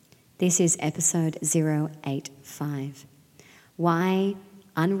This is episode 085. Why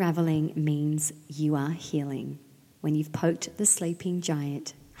unraveling means you are healing. When you've poked the sleeping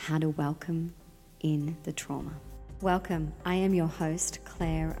giant, how to welcome in the trauma. Welcome, I am your host,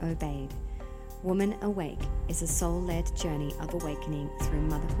 Claire Obaid. Woman Awake is a soul-led journey of awakening through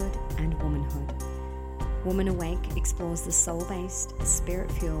motherhood and womanhood. Woman Awake explores the soul-based,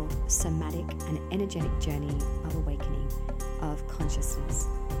 spirit-fueled, somatic and energetic journey of awakening, of consciousness.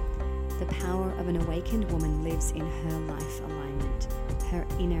 The power of an awakened woman lives in her life alignment, her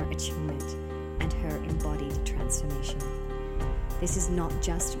inner attunement, and her embodied transformation. This is not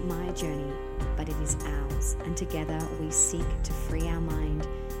just my journey, but it is ours, and together we seek to free our mind,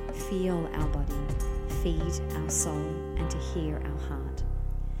 feel our body, feed our soul, and to hear our heart.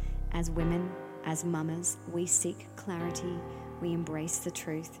 As women, as mamas, we seek clarity, we embrace the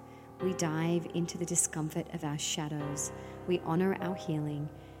truth, we dive into the discomfort of our shadows, we honor our healing,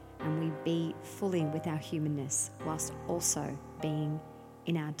 and we be fully with our humanness whilst also being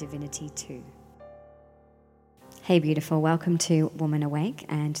in our divinity too. Hey beautiful, welcome to Woman Awake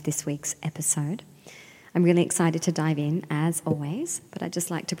and this week's episode. I'm really excited to dive in as always, but I'd just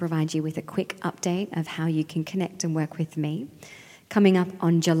like to provide you with a quick update of how you can connect and work with me. Coming up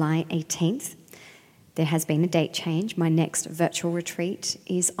on July 18th, there has been a date change. My next virtual retreat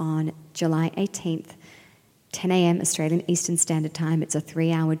is on July 18th, 10 a.m. Australian Eastern Standard Time. It's a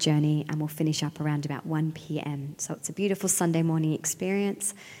 3-hour journey and we'll finish up around about 1 p.m. So it's a beautiful Sunday morning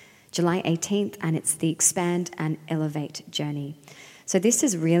experience, July 18th, and it's the Expand and Elevate journey. So this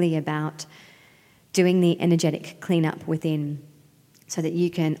is really about doing the energetic cleanup within so that you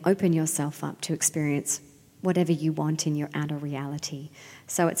can open yourself up to experience whatever you want in your outer reality.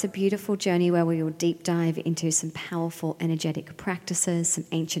 So it's a beautiful journey where we will deep dive into some powerful energetic practices, some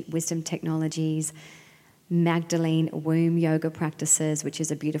ancient wisdom technologies, Magdalene womb yoga practices, which is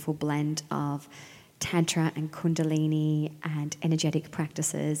a beautiful blend of Tantra and Kundalini and energetic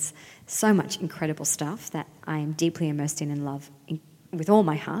practices. So much incredible stuff that I am deeply immersed in and love with all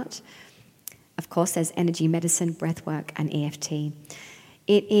my heart. Of course, there's energy medicine, breathwork, and EFT.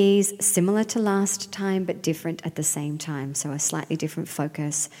 It is similar to last time, but different at the same time, so a slightly different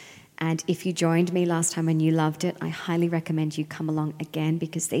focus. And if you joined me last time and you loved it, I highly recommend you come along again,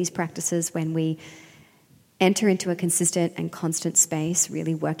 because these practices, when we enter into a consistent and constant space,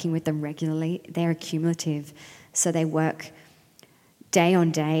 really working with them regularly, they're cumulative. So they work day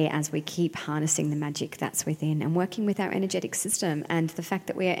on day as we keep harnessing the magic that's within and working with our energetic system. And the fact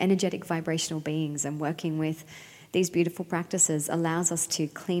that we are energetic vibrational beings and working with these beautiful practices allows us to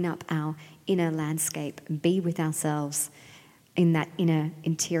clean up our inner landscape, be with ourselves in that inner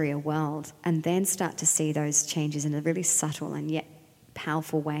interior world, and then start to see those changes in a really subtle and yet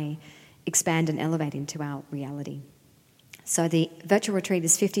powerful way expand and elevate into our reality. So the virtual retreat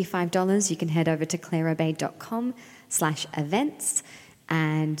is $55. You can head over to claireobey.com/events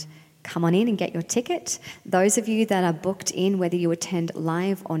and come on in and get your ticket. Those of you that are booked in, whether you attend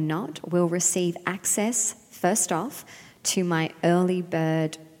live or not, will receive access first off to my early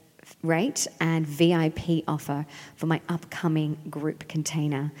bird rate and VIP offer for my upcoming group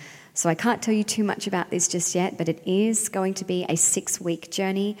container. So I can't tell you too much about this just yet, but it is going to be a 6-week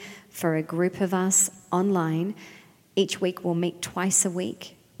journey for a group of us online. Each week we'll meet twice a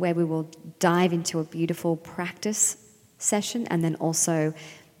week, where we will dive into a beautiful practice session and then also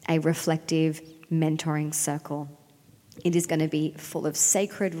a reflective mentoring circle. It is going to be full of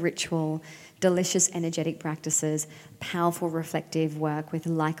sacred ritual, delicious energetic practices, powerful reflective work with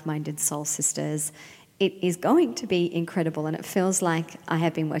like-minded soul sisters. It is going to be incredible, and it feels like I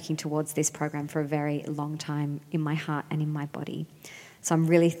have been working towards this program for a very long time in my heart and in my body. So I'm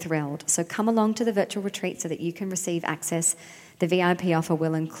really thrilled. So come along to the virtual retreat so that you can receive access. The VIP offer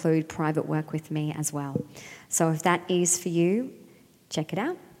will include private work with me as well. So if that is for you, check it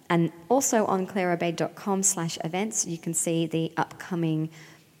out. And also on claireobey.com/events, you can see the upcoming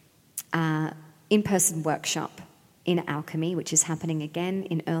in-person workshop in Alchemy, which is happening again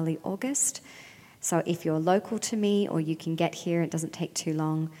in early August. So if you're local to me or you can get here, it doesn't take too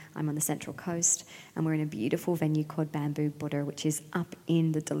long. I'm on the Central Coast and we're in a beautiful venue called Bamboo Buddha, which is up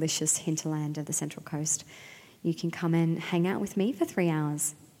in the delicious hinterland of the Central Coast. You can come and hang out with me for 3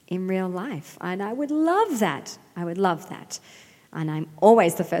 hours in real life. And I would love that. I would love that. And I'm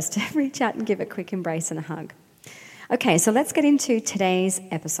always the first to reach out and give a quick embrace and a hug. Okay, so let's get into today's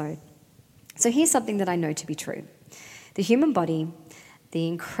episode. So here's something that I know to be true. The human body, the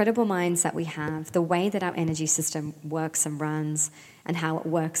incredible minds that we have, the way that our energy system works and runs, and how it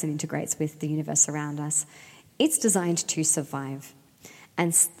works and integrates with the universe around us, it's designed to survive.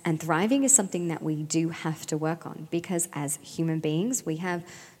 And thriving is something that we do have to work on, because as human beings, we have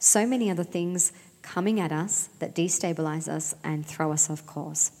so many other things coming at us that destabilize us and throw us off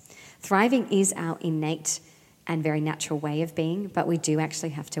course. Thriving is our innate and very natural way of being, but we do actually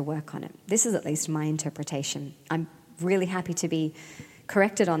have to work on it. This is at least my interpretation. I'm really happy to be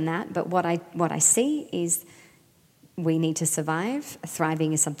corrected on that, but what I see is we need to survive.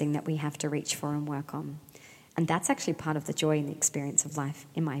 Thriving is something that we have to reach for and work on. And that's actually part of the joy and the experience of life,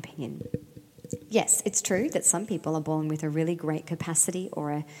 in my opinion. Yes, it's true that some people are born with a really great capacity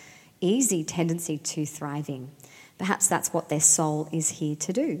or a easy tendency to thriving. Perhaps that's what their soul is here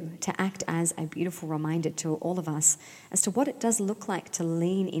to do, to act as a beautiful reminder to all of us as to what it does look like to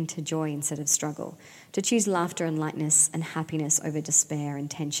lean into joy instead of struggle, to choose laughter and lightness and happiness over despair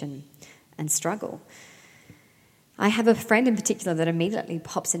and tension and struggle. I have a friend in particular that immediately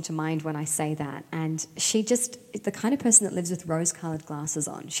pops into mind when I say that, and she just is the kind of person that lives with rose-coloured glasses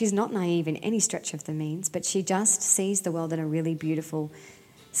on. She's not naive in any stretch of the means, but she just sees the world in a really beautiful,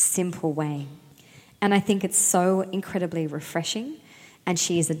 simple way. And I think it's so incredibly refreshing, and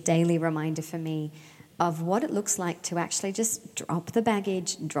she is a daily reminder for me of what it looks like to actually just drop the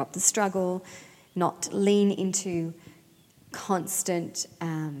baggage, drop the struggle, not lean into constant,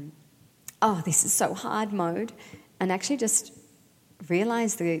 this is so hard mode, and actually just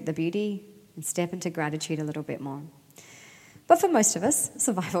realize the beauty and step into gratitude a little bit more. But for most of us,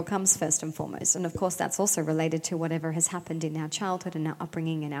 survival comes first and foremost. And of course, that's also related to whatever has happened in our childhood and our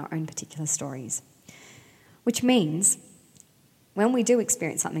upbringing and our own particular stories. Which means when we do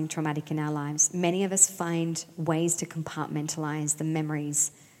experience something traumatic in our lives, many of us find ways to compartmentalize the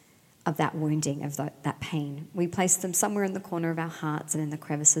memories of that wounding, of that pain. We place them somewhere in the corner of our hearts and in the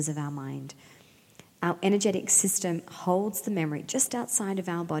crevices of our mind. Our energetic system holds the memory just outside of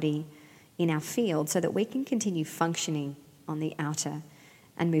our body in our field so that we can continue functioning on the outer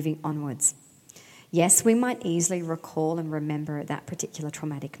and moving onwards. Yes, we might easily recall and remember that particular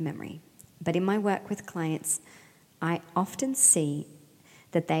traumatic memory, but in my work with clients, I often see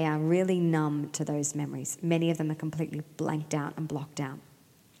that they are really numb to those memories. Many of them are completely blanked out and blocked out,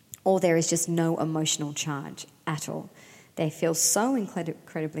 or there is just no emotional charge at all. They feel so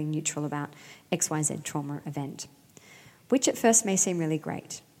incredibly neutral about XYZ trauma event, which at first may seem really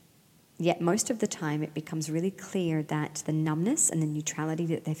great. Yet most of the time it becomes really clear that the numbness and the neutrality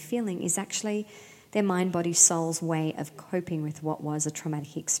that they're feeling is actually their mind, body, soul's way of coping with what was a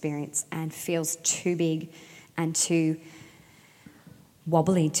traumatic experience and feels too big and too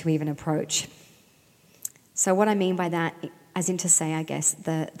wobbly to even approach. So what I mean by that, as in to say, I guess,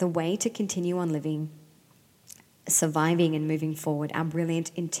 the way to continue on living, surviving and moving forward, our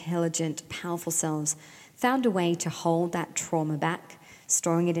brilliant, intelligent, powerful selves found a way to hold that trauma back,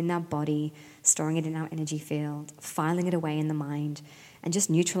 storing it in our body, storing it in our energy field, filing it away in the mind, and just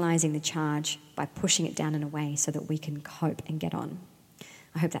neutralizing the charge by pushing it down and away so that we can cope and get on.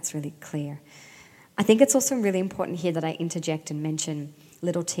 I hope that's really clear. I think it's also really important here that I interject and mention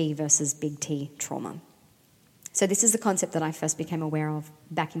little t versus big T trauma. So this is the concept that I first became aware of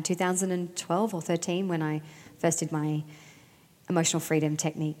back in 2012 or 13 when I first did my Emotional Freedom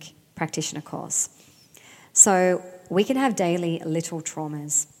Technique practitioner course. So we can have daily little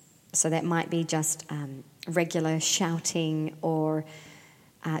traumas. So that might be just regular shouting or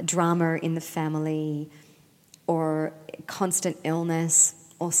drama in the family or constant illness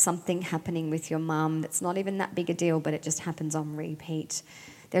or something happening with your mum that's not even that big a deal, but it just happens on repeat.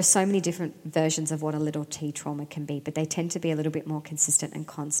 There's so many different versions of what a little T trauma can be, but they tend to be a little bit more consistent and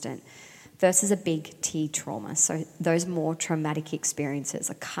constant versus a big T trauma. So those more traumatic experiences,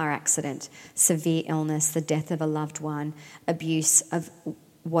 a car accident, severe illness, the death of a loved one, abuse of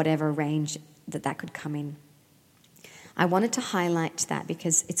whatever range that could come in. I wanted to highlight that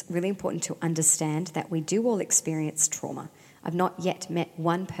because it's really important to understand that we do all experience trauma. I've not yet met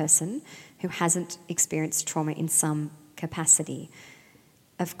one person who hasn't experienced trauma in some capacity.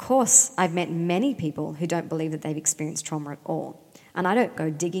 Of course, I've met many people who don't believe that they've experienced trauma at all. And I don't go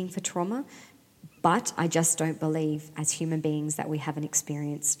digging for trauma, but I just don't believe as human beings that we haven't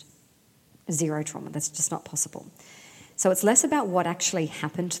experienced zero trauma. That's just not possible. So it's less about what actually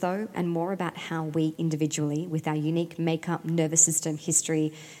happened, though, and more about how we individually, with our unique makeup, nervous system,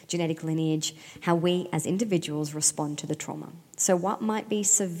 history, genetic lineage, how we as individuals respond to the trauma. So what might be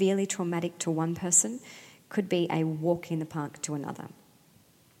severely traumatic to one person could be a walk in the park to another.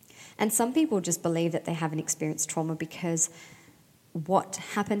 And some people just believe that they haven't experienced trauma because what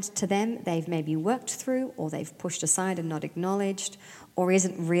happened to them they've maybe worked through or they've pushed aside and not acknowledged or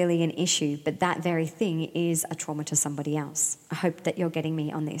isn't really an issue, but that very thing is a trauma to somebody else. I hope that you're getting me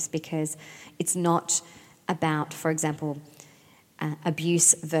on this because it's not about, for example,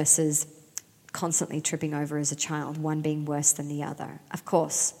 abuse versus constantly tripping over as a child, one being worse than the other. Of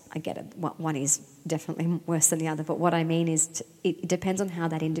course, I get it. One is definitely worse than the other, but what I mean is it depends on how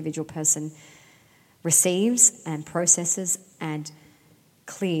that individual person receives and processes and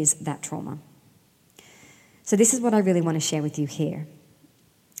clears that trauma. So this is what I really want to share with you here.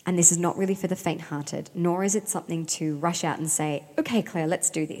 And this is not really for the faint-hearted, nor is it something to rush out and say, okay, Claire, let's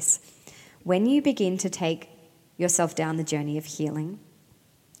do this. When you begin to take yourself down the journey of healing,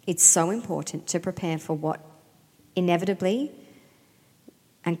 it's so important to prepare for what inevitably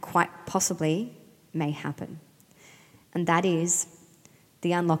and quite possibly may happen. And that is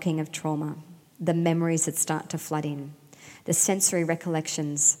the unlocking of trauma, the memories that start to flood in, the sensory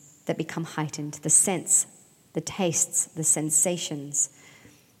recollections that become heightened, the sense, the tastes, the sensations.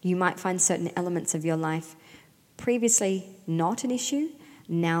 You might find certain elements of your life previously not an issue,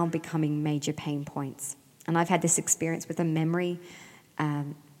 now becoming major pain points. And I've had this experience with a memory,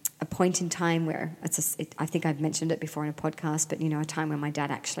 a point in time where, I think I've mentioned it before in a podcast, but a time when my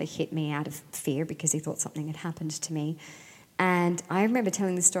dad actually hit me out of fear because he thought something had happened to me. And I remember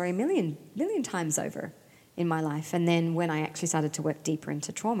telling this story a million times over in my life. And then when I actually started to work deeper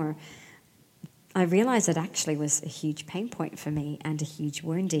into trauma, I realized it actually was a huge pain point for me and a huge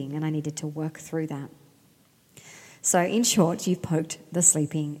wounding, and I needed to work through that. So in short, you've poked the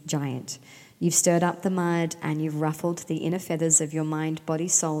sleeping giant. You've stirred up the mud and you've ruffled the inner feathers of your mind, body,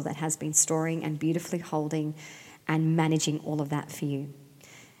 soul that has been storing and beautifully holding and managing all of that for you.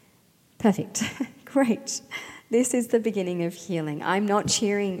 Perfect. Great. This is the beginning of healing. I'm not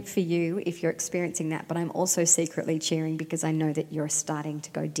cheering for you if you're experiencing that, but I'm also secretly cheering because I know that you're starting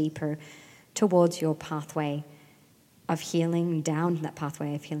to go deeper towards your pathway of healing, down that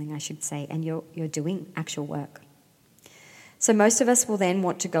pathway of healing, I should say, and you're doing actual work. So most of us will then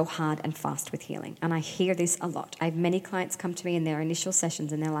want to go hard and fast with healing. And I hear this a lot. I have many clients come to me in their initial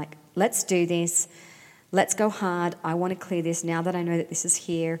sessions and they're like, let's do this. Let's go hard. I want to clear this. Now that I know that this is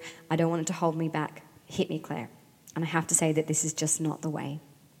here, I don't want it to hold me back. Hit me, Claire. And I have to say that this is just not the way.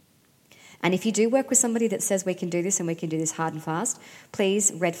 And if you do work with somebody that says we can do this and we can do this hard and fast,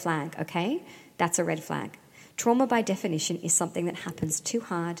 please, red flag, okay? That's a red flag. Trauma by definition is something that happens too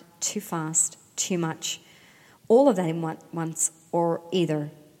hard, too fast, too much. All of that in once or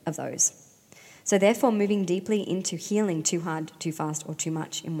either of those. So therefore, moving deeply into healing too hard, too fast, or too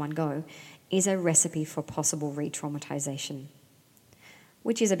much in one go is a recipe for possible re-traumatization,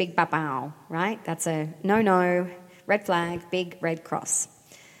 which is a big ba-bow, right? That's a no, red flag, big red cross.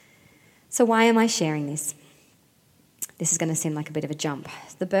 So why am I sharing this? This is going to seem like a bit of a jump.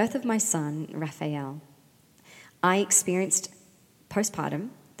 The birth of my son, Raphael, I experienced postpartum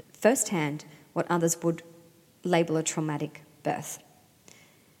firsthand what others would label a traumatic birth.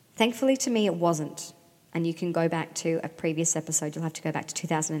 Thankfully to me it wasn't, and you can go back to a previous episode. You'll have to go back to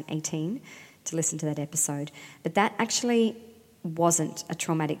 2018 to listen to that episode. But that actually wasn't a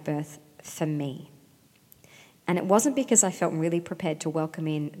traumatic birth for me. And it wasn't because I felt really prepared to welcome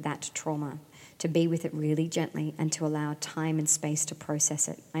in that trauma, to be with it really gently and to allow time and space to process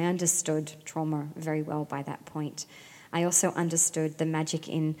it. I understood trauma very well by that point. I also understood the magic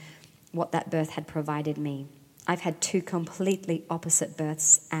in what that birth had provided me. I've had two completely opposite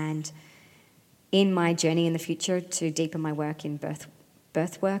births, and in my journey in the future to deepen my work in birth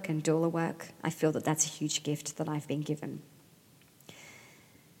work and doula work, I feel that that's a huge gift that I've been given.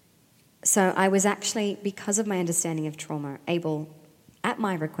 So I was actually, because of my understanding of trauma, able, at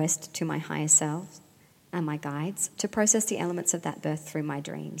my request to my higher self and my guides, to process the elements of that birth through my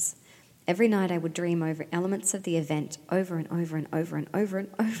dreams. Every night I would dream over elements of the event over and over and over and over and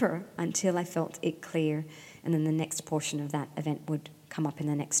over until I felt it clear, and then the next portion of that event would come up in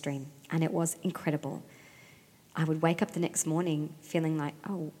the next dream. And it was incredible. I would wake up the next morning feeling like,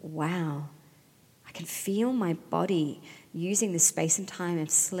 oh, wow, I can feel my body using the space and time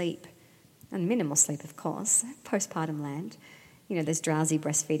of sleep, and minimal sleep, of course, postpartum land. There's drowsy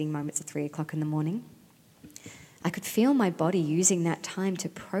breastfeeding moments at 3 o'clock in the morning. I could feel my body using that time to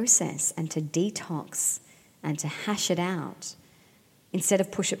process and to detox and to hash it out instead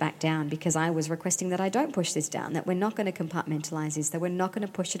of push it back down, because I was requesting that I don't push this down, that we're not going to compartmentalize this, that we're not going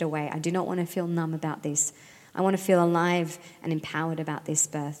to push it away. I do not want to feel numb about this. I want to feel alive and empowered about this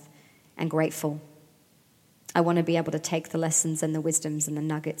birth and grateful. I want to be able to take the lessons and the wisdoms and the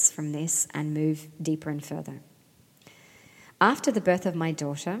nuggets from this and move deeper and further. After the birth of my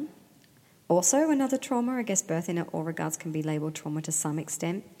daughter, also another trauma, I guess birth in all regards can be labelled trauma to some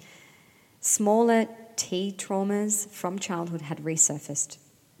extent. Smaller T traumas from childhood had resurfaced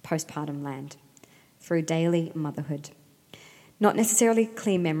postpartum land through daily motherhood. Not necessarily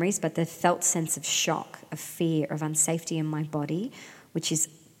clear memories, but the felt sense of shock, of fear, of unsafety in my body, which is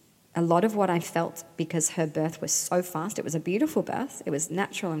a lot of what I felt because her birth was so fast. It was a beautiful birth. It was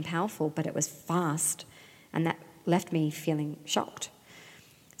natural and powerful, but it was fast, and that left me feeling shocked.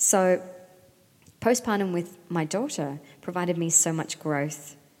 So postpartum with my daughter provided me so much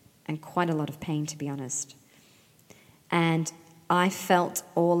growth and quite a lot of pain, to be honest. And I felt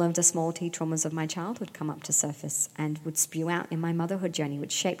all of the small T traumas of my childhood come up to surface and would spew out in my motherhood journey,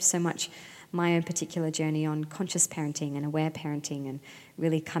 which shaped so much my own particular journey on conscious parenting and aware parenting, and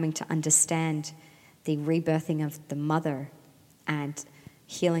really coming to understand the rebirthing of the mother and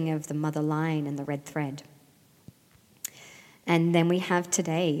healing of the mother line and the red thread. And then we have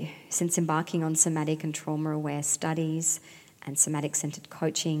today, since embarking on somatic and trauma-aware studies and somatic-centered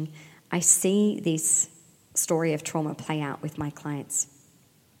coaching, I see this story of trauma play out with my clients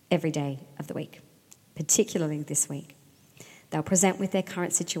every day of the week, particularly this week. They'll present with their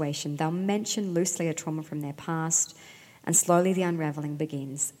current situation. They'll mention loosely a trauma from their past, and slowly the unraveling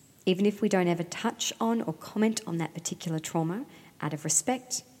begins. Even if we don't ever touch on or comment on that particular trauma, out of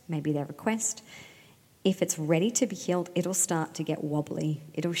respect, maybe their request, if it's ready to be healed, it'll start to get wobbly.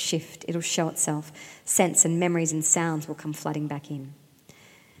 It'll shift. It'll show itself. Scents and memories and sounds will come flooding back in.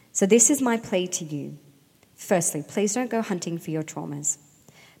 So this is my plea to you. Firstly, please don't go hunting for your traumas,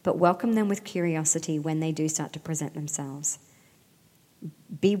 but welcome them with curiosity when they do start to present themselves.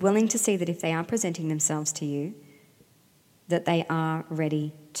 Be willing to see that if they are presenting themselves to you, that they are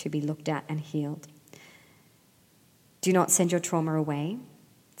ready to be looked at and healed. Do not send your trauma away.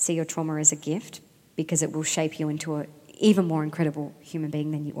 See your trauma as a gift, because it will shape you into an even more incredible human being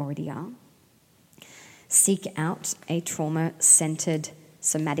than you already are. Seek out a trauma-centered,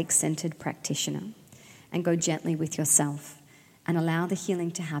 somatic-centered practitioner and go gently with yourself and allow the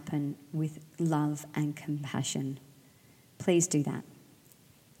healing to happen with love and compassion. Please do that.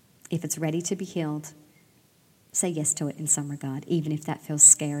 If it's ready to be healed, say yes to it in some regard, even if that feels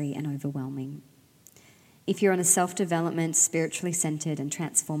scary and overwhelming. If you're on a self-development, spiritually centered and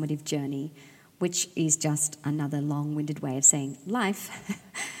transformative journey, which is just another long-winded way of saying life,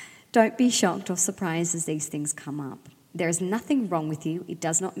 don't be shocked or surprised as these things come up. There is nothing wrong with you. It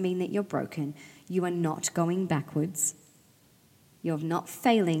does not mean that you're broken. You are not going backwards. You're not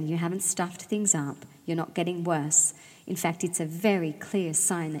failing. You haven't stuffed things up. You're not getting worse. In fact, it's a very clear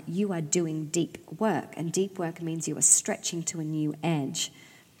sign that you are doing deep work, and deep work means you are stretching to a new edge.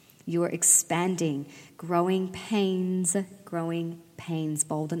 You are expanding, growing pains,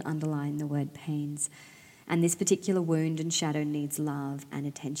 bold and underline the word pains. And this particular wound and shadow needs love and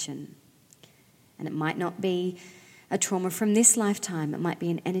attention. And it might not be a trauma from this lifetime. It might be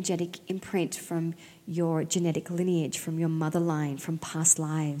an energetic imprint from your genetic lineage, from your mother line, from past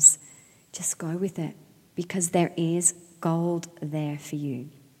lives. Just go with it, because there is gold there for you.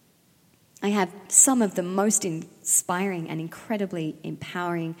 I have some of the most inspiring and incredibly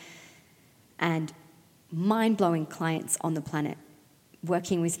empowering and mind-blowing clients on the planet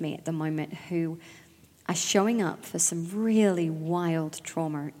working with me at the moment who are showing up for some really wild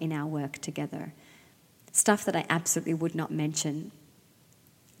trauma in our work together. Stuff that I absolutely would not mention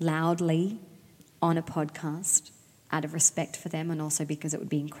loudly on a podcast out of respect for them, and also because it would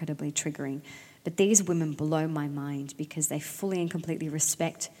be incredibly triggering. But these women blow my mind because they fully and completely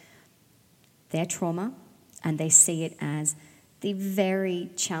respect their trauma, and they see it as the very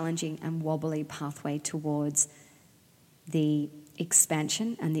challenging and wobbly pathway towards the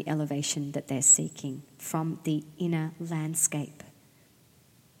expansion and the elevation that they're seeking from the inner landscape.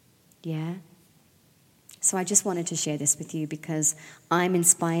 Yeah? So I just wanted to share this with you because I'm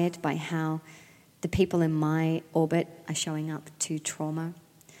inspired by how the people in my orbit are showing up to trauma.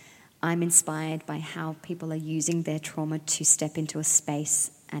 I'm inspired by how people are using their trauma to step into a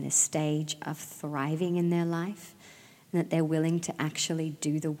space and a stage of thriving in their life, and that they're willing to actually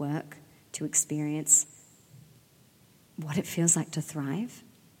do the work to experience what it feels like to thrive.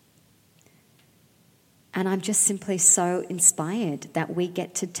 And I'm just simply so inspired that we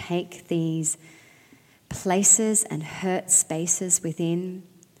get to take these places and hurt spaces within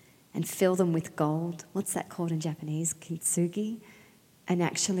and fill them with gold. What's that called in Japanese? Kintsugi. And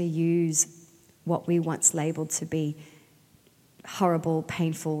actually use what we once labeled to be horrible,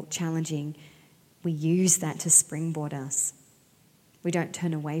 painful, challenging. We use that to springboard us. We don't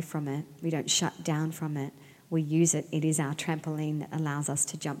turn away from it. We don't shut down from it. We use it. It is our trampoline that allows us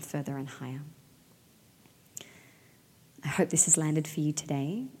to jump further and higher. I hope this has landed for you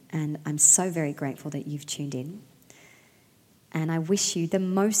today, and I'm so very grateful that you've tuned in. And I wish you the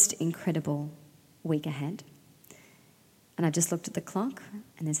most incredible week ahead. And I've just looked at the clock,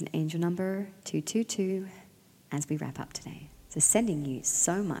 and there's an angel number 222 as we wrap up today. So sending you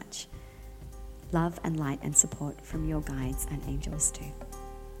so much love and light and support from your guides and angels too.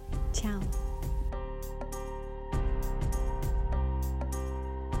 Ciao.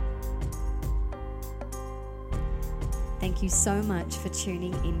 Thank you so much for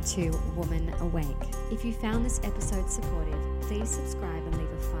tuning into Woman Awake. If you found this episode supportive, please subscribe and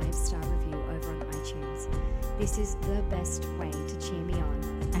leave a 5-star review over on iTunes. This is the best way to cheer me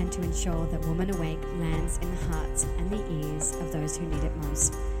on and to ensure that Woman Awake lands in the hearts and the ears of those who need it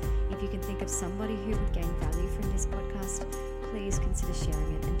most. If you can think of somebody who would gain value from this podcast, please consider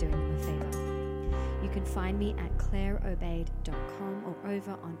sharing it and doing them a favor. You can find me at claireobaid.com or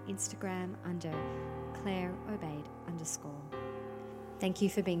over on Instagram under claireobaid_. Thank you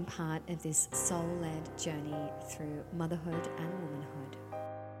for being part of this soul-led journey through motherhood and womanhood.